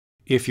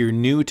If you're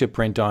new to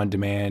print on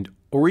demand,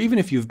 or even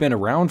if you've been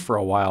around for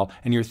a while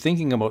and you're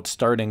thinking about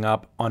starting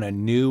up on a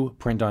new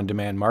print on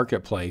demand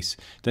marketplace,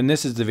 then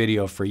this is the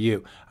video for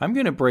you. I'm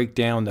going to break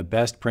down the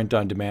best print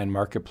on demand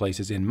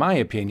marketplaces in my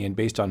opinion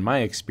based on my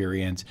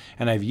experience,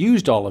 and I've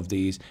used all of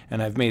these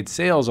and I've made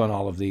sales on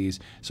all of these,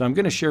 so I'm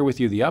going to share with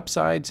you the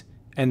upsides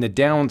and the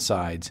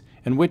downsides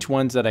and which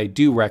ones that I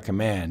do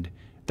recommend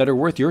that are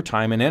worth your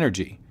time and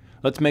energy.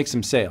 Let's make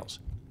some sales.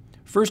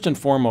 First and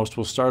foremost,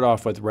 we'll start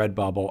off with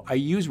Redbubble. I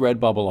use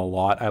Redbubble a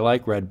lot. I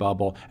like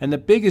Redbubble. And the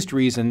biggest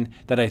reason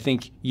that I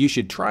think you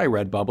should try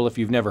Redbubble if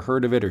you've never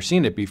heard of it or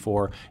seen it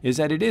before is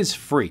that it is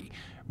free.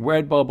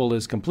 Redbubble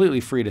is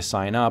completely free to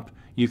sign up.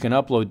 You can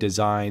upload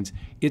designs.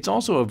 It's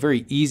also a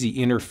very easy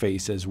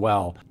interface as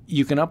well.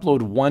 You can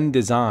upload one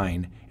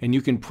design and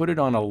you can put it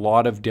on a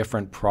lot of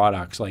different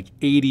products, like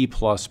 80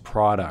 plus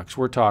products.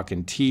 We're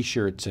talking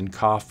t-shirts and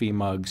coffee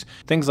mugs,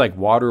 things like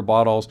water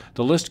bottles.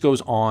 The list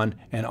goes on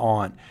and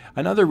on.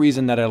 Another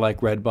reason that I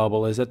like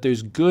Redbubble is that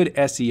there's good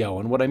SEO.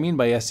 And what I mean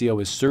by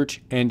SEO is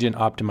search engine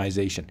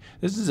optimization.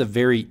 This is a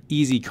very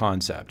easy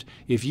concept.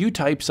 If you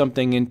type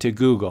something into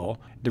Google,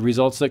 the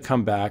results that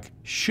come back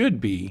should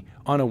be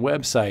on a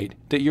website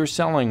that you're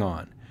selling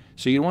on.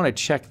 So you want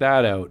to check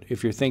that out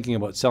if you're thinking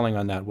about selling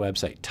on that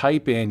website.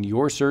 Type in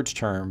your search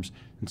terms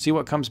and see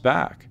what comes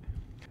back.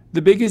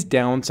 The biggest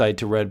downside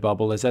to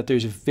Redbubble is that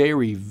there's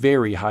very,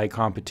 very high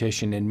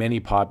competition in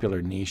many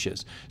popular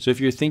niches. So if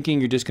you're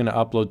thinking you're just going to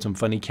upload some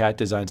funny cat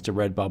designs to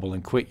Redbubble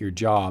and quit your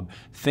job,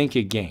 think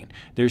again.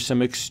 There's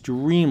some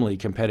extremely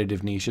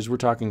competitive niches. We're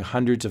talking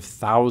hundreds of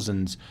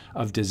thousands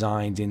of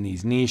designs in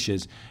these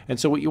niches. And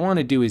so what you want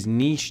to do is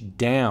niche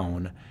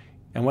down.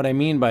 And what I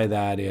mean by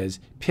that is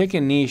pick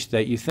a niche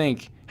that you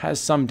think has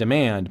some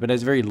demand but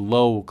has very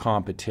low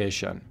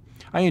competition.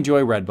 I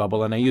enjoy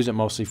Redbubble and I use it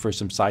mostly for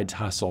some side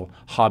hustle,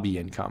 hobby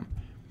income.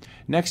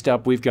 Next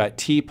up, we've got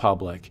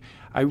TeePublic.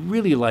 I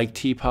really like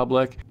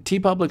TeePublic.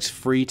 TeePublic's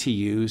free to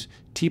use.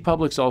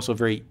 TeePublic's also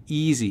very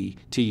easy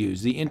to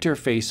use. The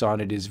interface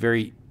on it is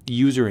very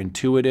user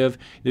intuitive.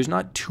 There's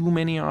not too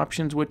many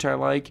options, which I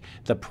like.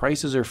 The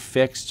prices are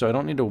fixed, so I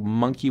don't need to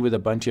monkey with a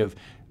bunch of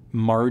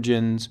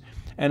margins.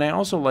 And I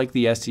also like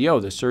the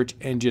SEO, the search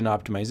engine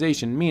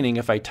optimization, meaning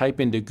if I type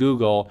into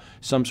Google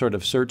some sort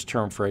of search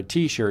term for a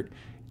t-shirt,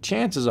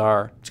 chances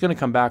are it's going to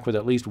come back with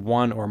at least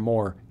one or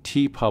more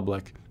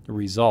TeePublic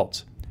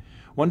results.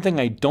 One thing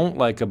I don't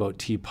like about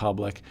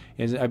TeePublic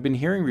is I've been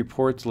hearing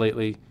reports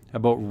lately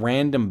about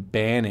random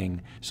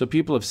banning. So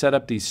people have set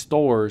up these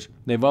stores,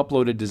 they've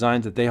uploaded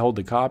designs that they hold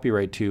the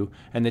copyright to,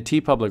 and the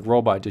TeePublic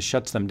robot just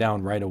shuts them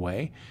down right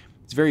away.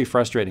 It's very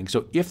frustrating.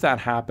 So if that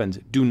happens,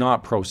 do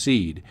not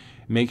proceed.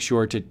 Make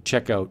sure to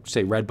check out,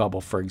 say,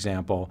 Redbubble, for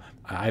example.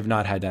 I've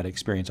not had that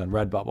experience on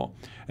Redbubble.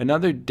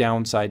 Another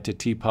downside to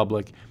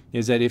TeePublic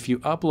is that if you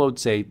upload,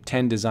 say,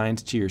 10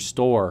 designs to your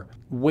store,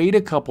 wait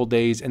a couple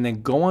days and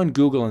then go on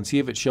Google and see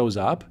if it shows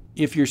up.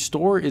 If your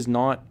store is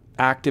not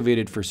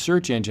activated for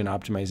search engine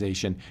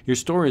optimization, your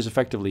store is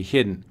effectively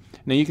hidden.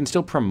 Now you can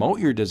still promote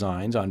your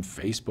designs on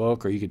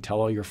Facebook, or you could tell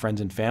all your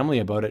friends and family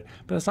about it,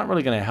 but it's not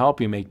really going to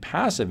help you make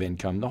passive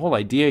income. The whole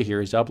idea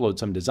here is to upload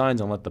some designs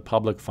and let the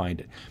public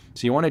find it.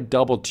 So you want to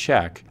double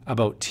check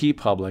about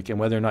TeePublic and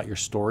whether or not your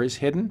store is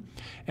hidden.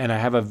 And I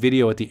have a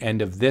video at the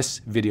end of this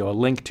video, a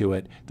link to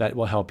it, that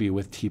will help you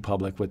with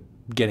TeePublic with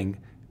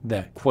getting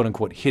the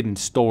quote-unquote hidden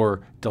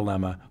store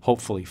dilemma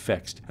hopefully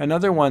fixed.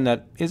 Another one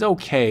that is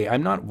okay,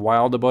 I'm not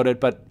wild about it,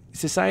 but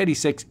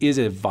Society6 is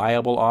a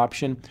viable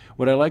option.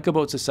 What I like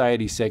about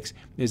Society6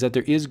 is that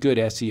there is good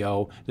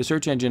SEO. The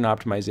search engine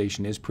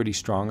optimization is pretty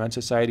strong on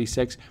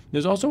Society6.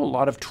 There's also a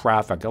lot of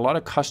traffic. A lot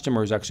of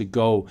customers actually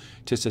go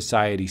to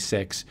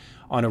Society6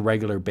 on a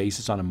regular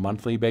basis, on a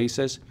monthly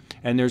basis.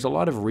 And there's a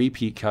lot of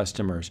repeat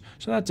customers.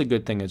 So that's a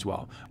good thing as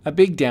well. A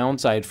big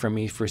downside for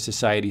me for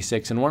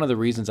Society6, and one of the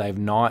reasons I have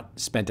not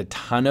spent a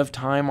ton of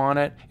time on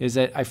it, is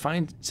that I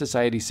find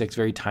Society6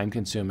 very time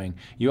consuming.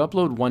 You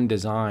upload one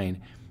design,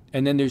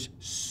 and then there's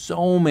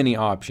so many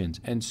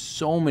options and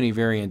so many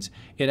variants,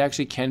 it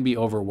actually can be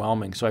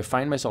overwhelming. So I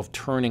find myself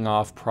turning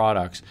off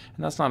products,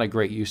 and that's not a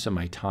great use of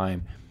my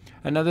time.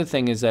 Another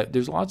thing is that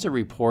there's lots of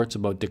reports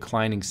about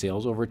declining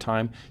sales over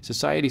time.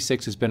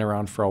 Society6 has been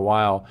around for a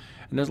while,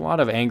 and there's a lot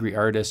of angry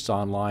artists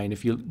online.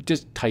 If you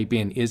just type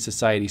in, is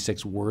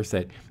Society6 worth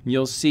it?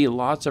 You'll see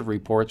lots of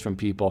reports from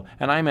people,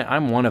 and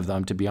I'm one of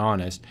them, to be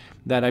honest,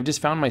 that I've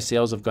just found my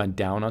sales have gone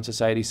down on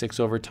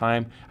Society6 over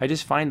time. I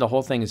just find the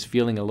whole thing is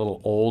feeling a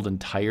little old and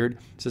tired.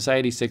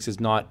 Society6 is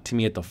not, to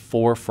me, at the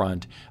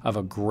forefront of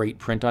a great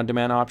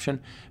print-on-demand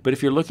option. But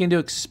if you're looking to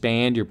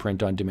expand your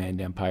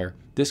print-on-demand empire,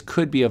 this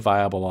could be a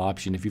viable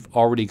option if you've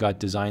already got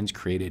designs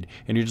created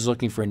and you're just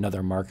looking for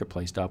another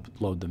marketplace to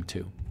upload them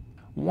to.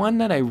 One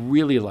that I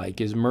really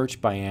like is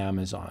Merch by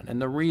Amazon, and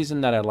the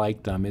reason that I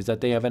like them is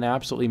that they have an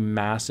absolutely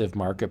massive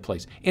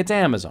marketplace. It's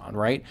Amazon,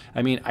 right?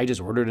 I mean, I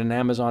just ordered an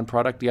Amazon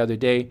product the other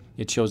day.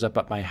 It shows up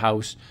at my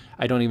house.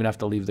 I don't even have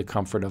to leave the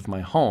comfort of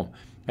my home.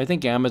 I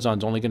think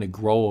Amazon's only going to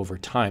grow over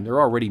time.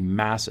 They're already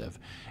massive.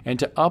 And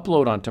to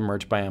upload onto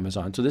Merch by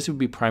Amazon, so this would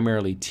be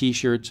primarily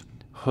t-shirts,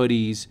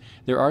 hoodies.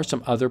 There are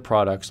some other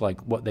products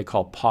like what they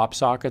call pop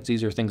sockets.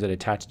 These are things that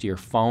attach to your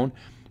phone.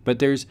 But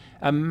there's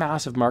a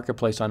massive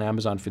marketplace on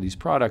Amazon for these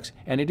products,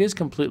 and it is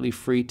completely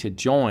free to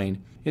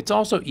join. It's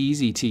also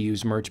easy to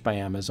use Merch by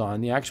Amazon.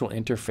 The actual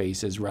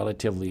interface is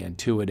relatively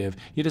intuitive.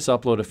 You just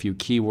upload a few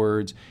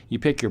keywords, you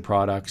pick your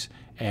products,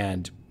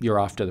 and you're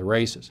off to the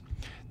races.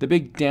 The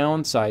big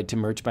downside to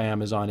Merch by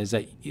Amazon is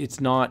that it's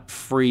not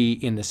free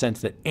in the sense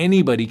that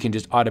anybody can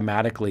just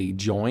automatically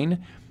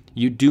join.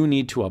 You do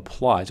need to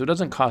apply. So it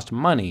doesn't cost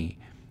money,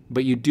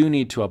 but you do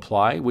need to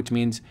apply, which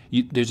means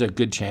there's a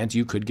good chance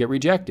you could get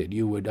rejected.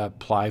 You would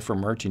apply for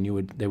merch and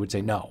they would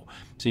say no.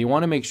 So you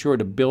want to make sure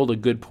to build a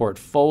good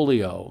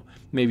portfolio,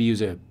 maybe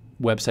use a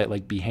website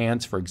like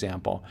Behance, for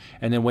example,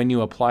 and then when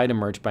you apply to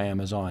Merch by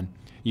Amazon,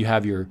 you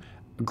have your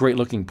great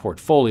looking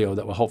portfolio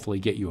that will hopefully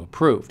get you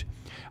approved.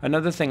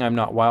 Another thing I'm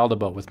not wild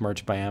about with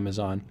Merch by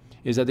Amazon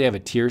is that they have a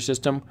tier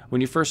system.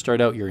 When you first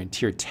start out, you're in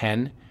tier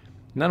 10.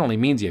 Not only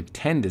means you have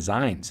 10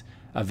 designs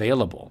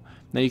available.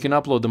 Now you can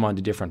upload them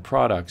onto different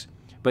products,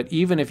 but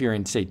even if you're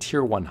in, say,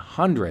 tier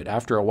 100,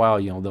 after a while,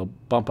 they'll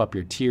bump up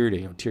your tier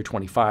to tier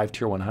 25,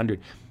 tier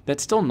 100.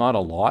 That's still not a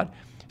lot.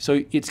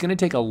 So it's going to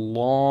take a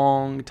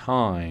long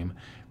time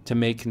to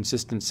make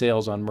consistent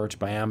sales on Merch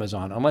by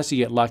Amazon, unless you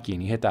get lucky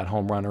and you hit that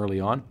home run early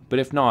on. But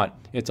if not,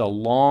 it's a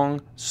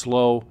long,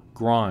 slow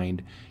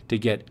grind to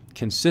get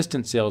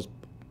consistent sales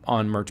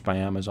on Merch by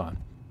Amazon.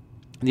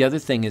 The other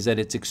thing is that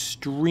it's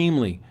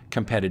extremely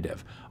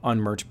competitive on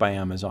Merch by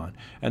Amazon.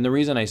 And the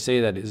reason I say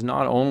that is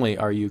not only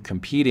are you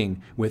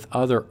competing with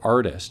other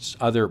artists,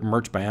 other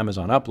Merch by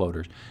Amazon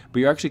uploaders, but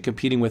you're actually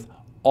competing with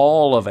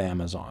all of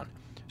Amazon.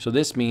 So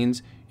this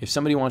means if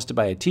somebody wants to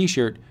buy a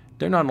t-shirt,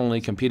 they're not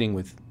only competing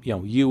with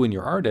you and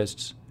your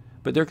artists,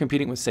 but they're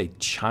competing with, say,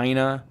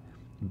 China,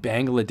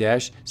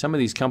 Bangladesh. Some of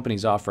these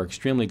companies offer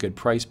extremely good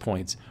price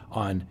points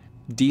on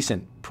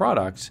decent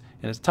products,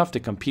 and it's tough to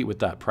compete with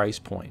that price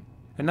point.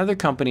 Another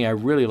company I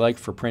really like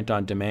for print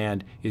on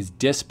demand is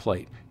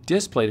Displate.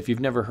 Displate, if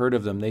you've never heard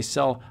of them, they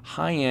sell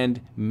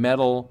high-end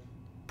metal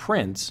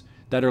prints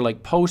that are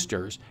like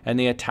posters, and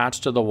they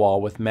attach to the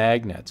wall with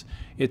magnets.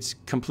 It's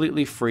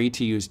completely free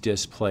to use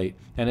Displate,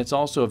 and it's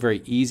also a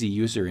very easy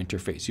user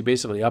interface. You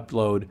basically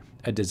upload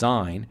a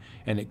design,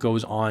 and it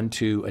goes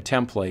onto a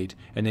template,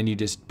 and then you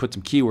just put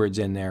some keywords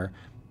in there,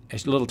 a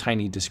little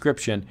tiny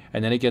description,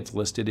 and then it gets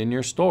listed in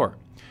your store.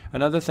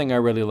 Another thing I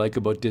really like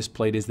about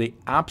Displate is they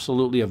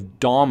absolutely have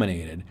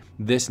dominated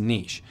this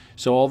niche.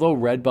 So although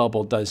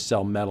Redbubble does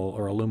sell metal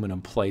or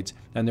aluminum plates,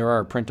 and there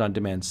are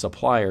print-on-demand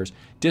suppliers,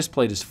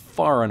 Displate is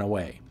far and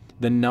away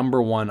the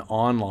 #1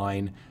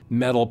 online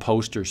metal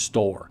poster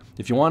store.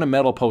 If you want a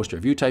metal poster,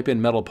 if you type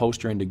in metal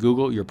poster into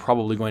Google, you're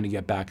probably going to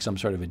get back some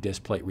sort of a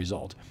Displate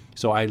result.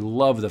 So I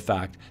love the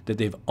fact that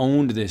they've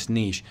owned this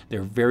niche.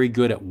 They're very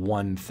good at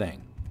one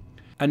thing.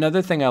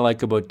 Another thing I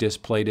like about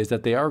Displate is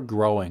that they are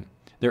growing.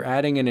 They're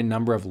adding in a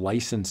number of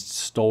licensed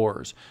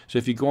stores. So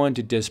if you go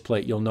into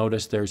Displate, you'll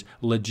notice there's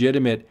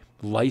legitimate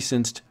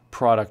licensed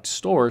product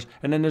stores,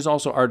 and then there's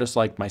also artists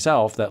like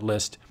myself that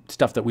list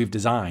stuff that we've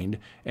designed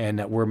and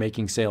that we're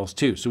making sales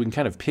too. So we can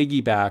kind of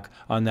piggyback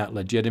on that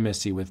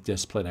legitimacy with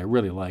Displate. I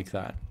really like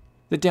that.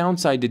 The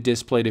downside to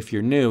Displate if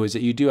you're new is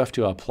that you do have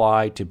to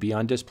apply to be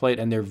on Displate,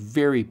 and they're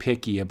very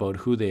picky about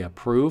who they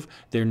approve.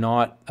 They're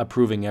not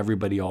approving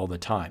everybody all the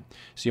time.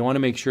 So you want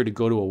to make sure to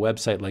go to a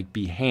website like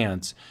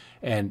Behance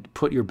and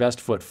put your best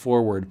foot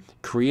forward,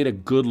 create a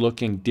good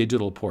looking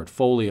digital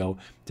portfolio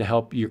to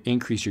help you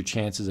increase your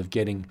chances of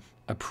getting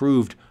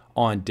approved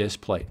on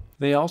Displate.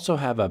 They also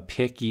have a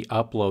picky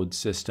upload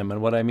system,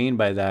 and what I mean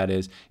by that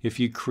is if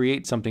you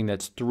create something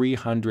that's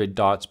 300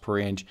 dots per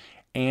inch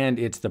and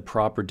it's the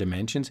proper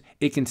dimensions,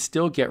 it can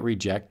still get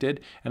rejected.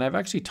 And I've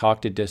actually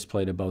talked to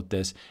Displate about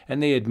this,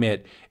 and they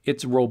admit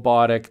it's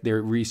robotic.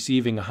 They're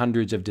receiving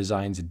hundreds of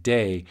designs a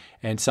day,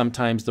 and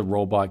sometimes the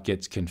robot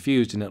gets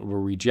confused and it will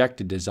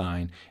reject a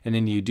design, and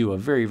then you do a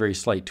very, very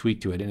slight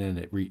tweak to it, and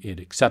then it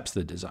accepts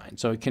the design.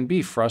 So it can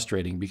be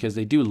frustrating because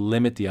they do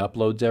limit the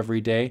uploads every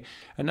day.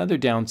 Another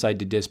downside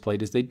to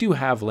Displate is they do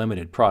have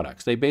limited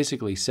products. They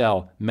basically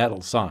sell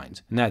metal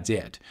signs, and that's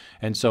it.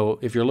 And so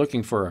if you're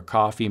looking for a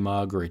coffee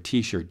mug or a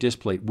t-shirt,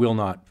 Displate will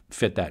not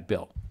fit that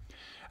bill.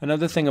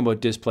 Another thing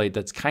about Displate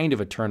that's kind of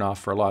a turnoff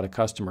for a lot of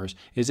customers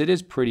is it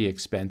is pretty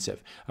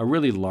expensive. A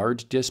really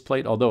large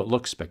Displate, although it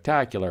looks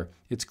spectacular,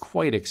 it's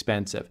quite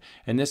expensive.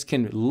 And this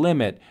can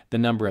limit the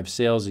number of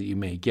sales that you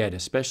may get,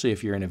 especially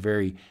if you're in a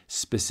very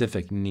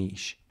specific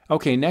niche.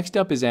 Okay, next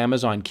up is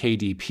Amazon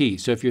KDP.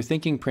 So if you're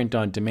thinking print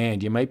on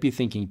demand, you might be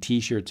thinking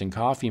t-shirts and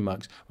coffee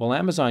mugs. Well,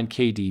 Amazon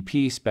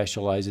KDP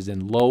specializes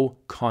in low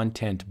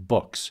content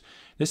books.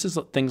 This is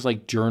things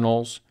like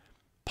journals,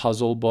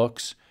 puzzle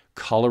books,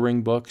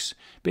 coloring books,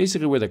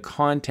 basically where the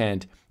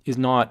content is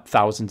not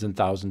thousands and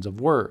thousands of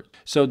words.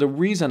 So the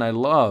reason I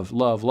love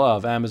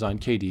Amazon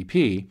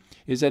KDP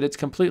is that it's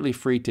completely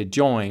free to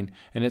join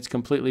and it's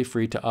completely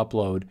free to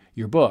upload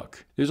your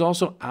book. There's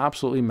also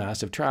absolutely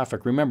massive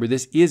traffic. Remember,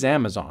 this is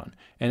Amazon,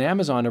 and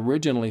Amazon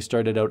originally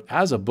started out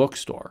as a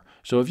bookstore.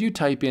 So if you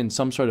type in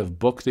some sort of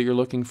book that you're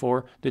looking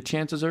for, the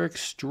chances are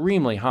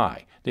extremely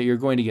high that you're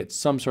going to get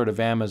some sort of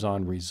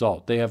Amazon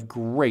result. They have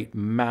great,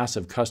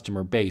 massive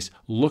customer base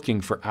looking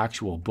for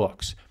actual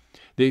books.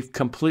 They've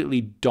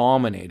completely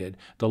dominated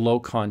the low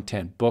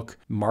content book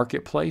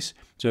marketplace.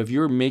 So if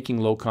you're making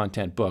low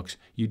content books,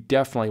 you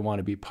definitely want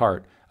to be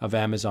part of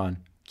Amazon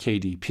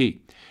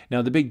KDP.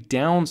 Now, the big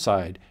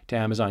downside to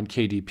Amazon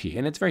KDP,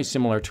 and it's very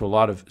similar to a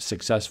lot of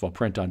successful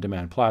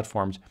print-on-demand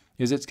platforms,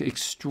 is it's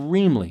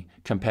extremely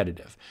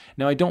competitive.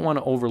 Now, I don't want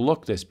to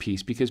overlook this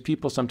piece because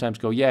people sometimes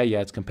go, yeah,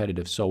 it's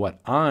competitive, so what?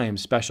 I'm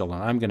special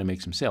and I'm going to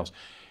make some sales.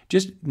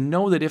 Just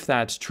know that if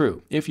that's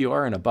true, if you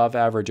are an above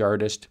average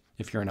artist,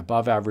 if you're an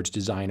above average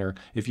designer,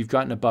 if you've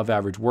got an above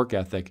average work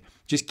ethic,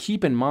 just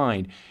keep in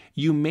mind,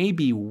 you may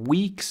be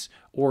weeks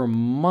or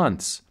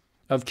months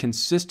of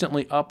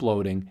consistently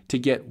uploading to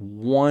get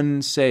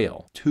 1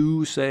 sale,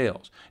 2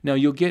 sales. Now,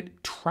 you'll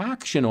get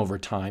traction over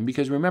time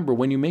because remember,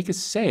 when you make a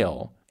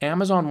sale,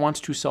 Amazon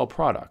wants to sell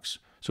products.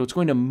 So it's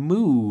going to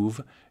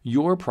move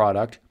your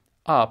product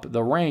up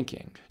the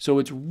ranking. So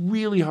it's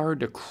really hard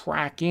to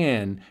crack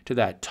in to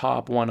that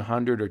top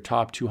 100 or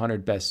top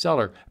 200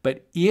 bestseller.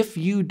 But if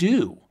you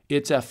do,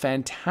 it's a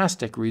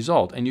fantastic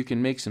result and you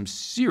can make some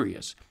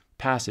serious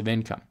passive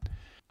income.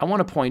 I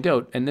want to point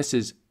out, and this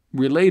is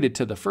related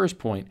to the first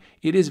point,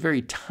 it is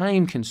very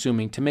time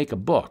consuming to make a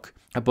book.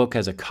 A book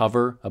has a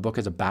cover, a book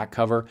has a back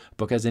cover, a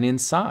book has an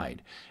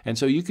inside. And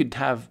so you could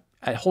have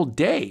a whole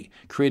day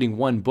creating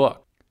one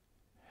book.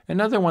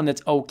 Another one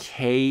that's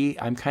okay,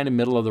 I'm kind of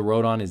middle of the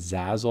road on, is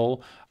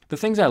Zazzle. The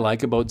things I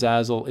like about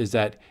Zazzle is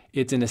that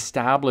it's an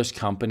established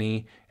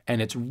company and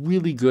it's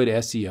really good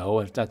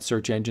SEO, if that's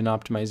search engine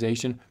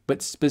optimization,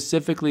 but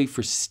specifically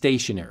for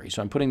stationery.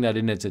 So I'm putting that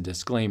in as a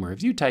disclaimer.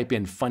 If you type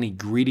in funny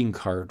greeting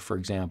card, for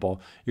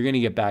example, you're going to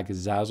get back a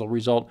Zazzle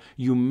result.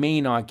 You may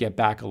not get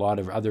back a lot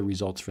of other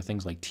results for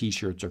things like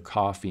t-shirts or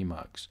coffee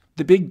mugs.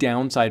 The big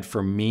downside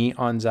for me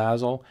on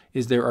Zazzle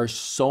is there are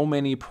so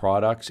many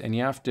products and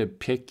you have to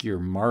pick your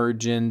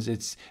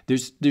margins.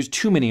 There's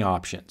too many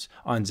options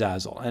on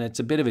Zazzle and it's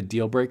a bit of a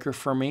deal breaker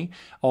for me,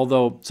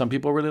 although some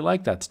people really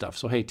like that stuff.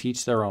 So hey,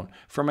 teach their own.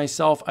 For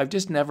myself, I've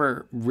just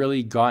never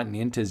really gotten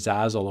into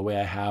Zazzle the way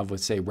I have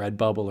with say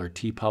Redbubble or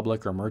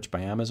TeePublic or Merch by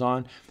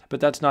Amazon,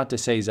 but that's not to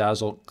say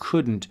Zazzle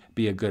couldn't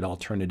be a good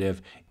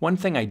alternative. One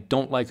thing I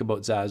don't like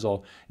about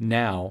Zazzle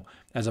now,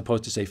 as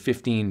opposed to say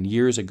 15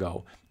 years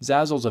ago,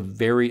 Zazzle's a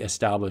very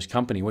established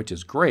company, which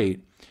is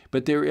great,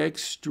 but they're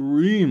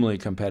extremely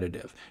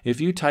competitive.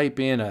 If you type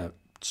in a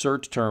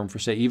search term for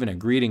say even a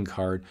greeting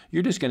card,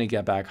 you're just going to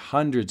get back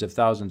hundreds of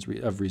thousands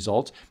of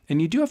results.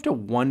 And you do have to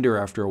wonder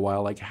after a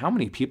while, like how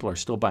many people are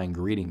still buying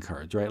greeting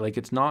cards, right? Like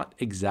it's not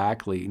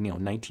exactly,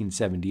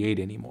 1978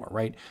 anymore,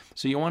 right?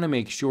 So you want to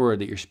make sure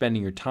that you're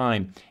spending your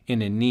time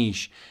in a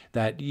niche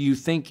that you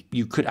think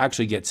you could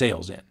actually get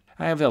sales in.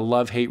 I have a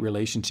love-hate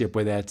relationship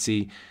with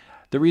Etsy.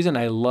 The reason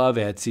I love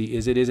Etsy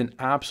is it is an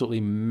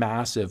absolutely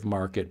massive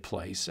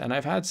marketplace. And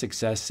I've had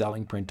success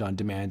selling print on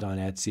demand on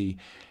Etsy.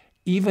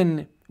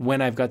 Even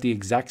when I've got the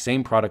exact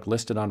same product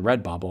listed on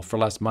Redbubble for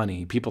less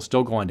money, people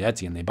still go onto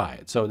Etsy and they buy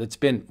it. So it's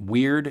been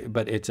weird,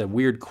 but it's a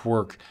weird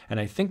quirk. And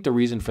I think the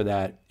reason for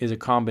that is a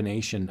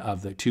combination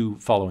of the two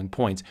following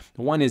points.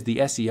 One is the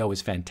SEO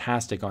is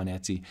fantastic on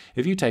Etsy.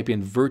 If you type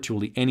in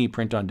virtually any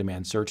print on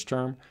demand search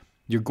term,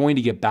 you're going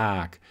to get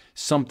back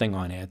something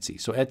on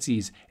Etsy. So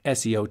Etsy's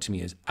SEO to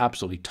me is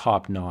absolutely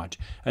top notch.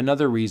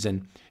 Another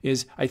reason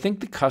is I think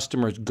the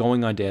customers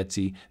going onto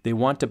Etsy, they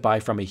want to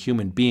buy from a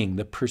human being.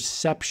 The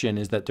perception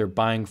is that they're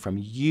buying from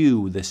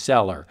you, the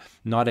seller,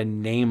 not a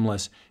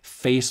nameless,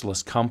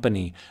 faceless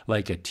company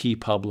like a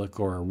TeePublic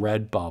or a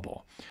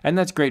Redbubble. And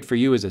that's great for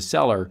you as a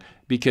seller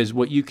because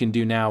what you can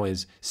do now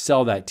is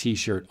sell that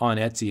t-shirt on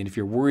Etsy. And if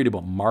you're worried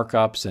about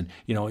markups and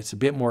it's a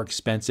bit more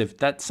expensive,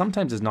 that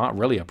sometimes is not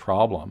really a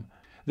problem.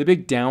 The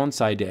big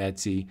downside to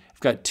Etsy, I've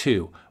got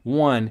two.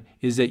 One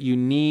is that you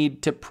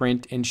need to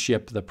print and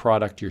ship the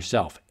product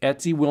yourself.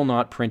 Etsy will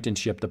not print and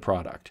ship the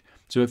product.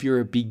 So if you're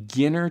a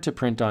beginner to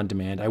print on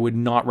demand, I would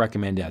not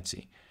recommend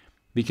Etsy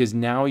because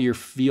now you're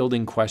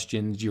fielding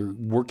questions, you're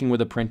working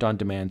with a print on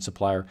demand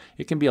supplier.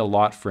 It can be a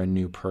lot for a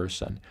new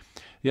person.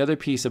 The other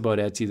piece about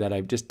Etsy that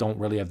I just don't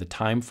really have the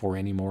time for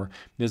anymore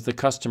is the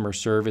customer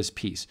service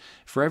piece.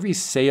 For every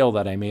sale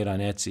that I made on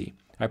Etsy,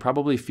 I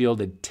probably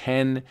fielded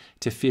 10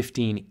 to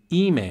 15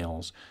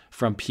 emails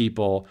from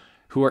people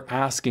who are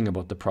asking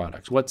about the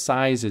products. What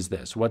size is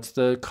this? What's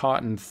the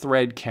cotton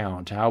thread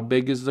count? How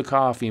big is the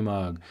coffee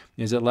mug?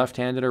 Is it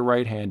left-handed or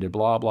right-handed?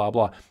 Blah, blah,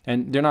 blah.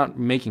 And you're not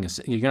making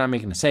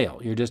a sale.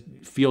 You're just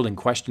fielding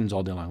questions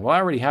all day long. Well, I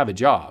already have a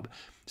job.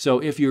 So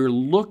if you're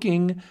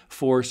looking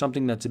for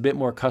something that's a bit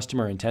more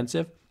customer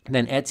intensive,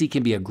 then Etsy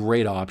can be a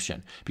great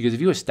option because if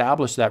you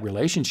establish that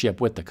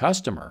relationship with the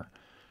customer,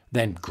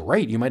 then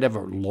great, you might have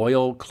a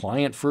loyal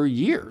client for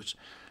years.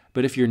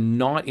 But if you're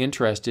not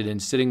interested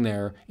in sitting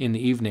there in the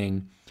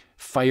evening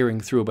firing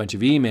through a bunch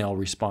of email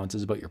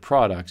responses about your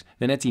products,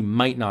 then Etsy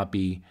might not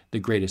be the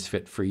greatest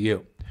fit for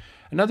you.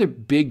 Another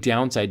big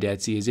downside to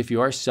Etsy is if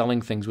you are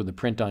selling things with a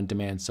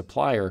print-on-demand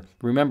supplier,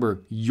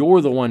 remember,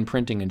 you're the one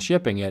printing and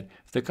shipping it.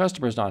 If the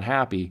customer's not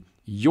happy,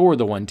 you're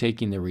the one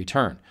taking the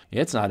return.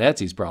 It's not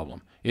Etsy's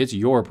problem. It's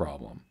your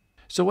problem.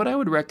 So what I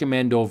would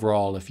recommend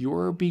overall, if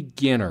you're a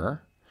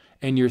beginner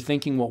and you're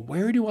thinking, well,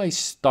 where do I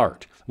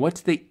start?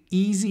 What's the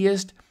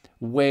easiest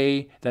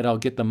way that I'll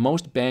get the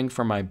most bang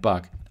for my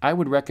buck? I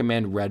would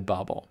recommend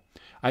Redbubble.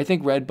 I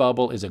think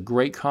Redbubble is a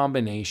great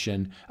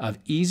combination of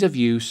ease of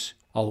use,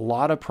 a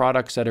lot of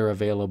products that are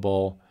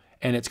available,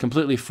 and it's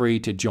completely free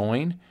to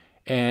join,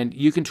 and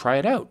you can try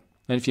it out.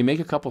 And if you make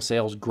a couple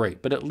sales,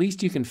 great, but at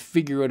least you can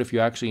figure out if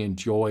you actually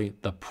enjoy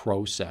the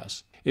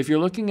process. If you're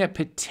looking at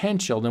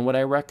potential, then what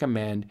I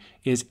recommend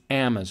is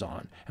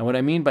Amazon. And what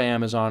I mean by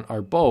Amazon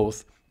are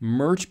both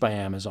Merch by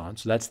Amazon.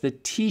 So that's the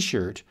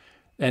t-shirt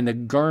and the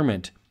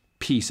garment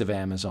piece of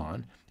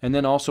Amazon. And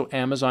then also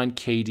Amazon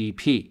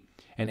KDP.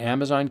 And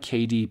Amazon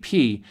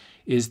KDP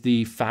is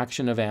the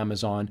faction of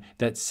Amazon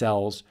that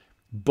sells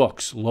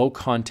books, low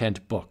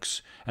content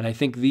books. And I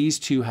think these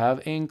two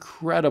have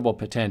incredible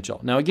potential.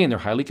 Now, again, they're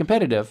highly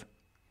competitive,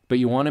 but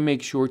you want to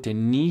make sure to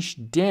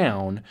niche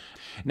down.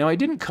 Now, I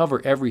didn't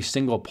cover every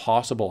single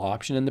possible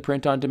option in the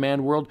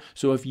print-on-demand world,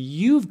 so if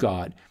you've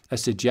got a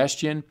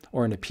suggestion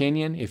or an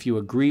opinion, if you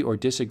agree or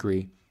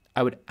disagree,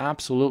 I would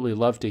absolutely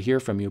love to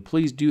hear from you.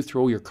 Please do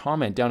throw your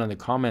comment down in the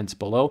comments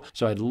below,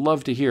 so I'd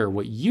love to hear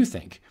what you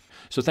think.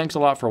 So thanks a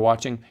lot for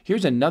watching.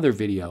 Here's another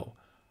video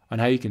on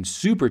how you can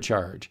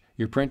supercharge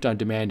your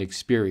print-on-demand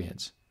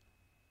experience.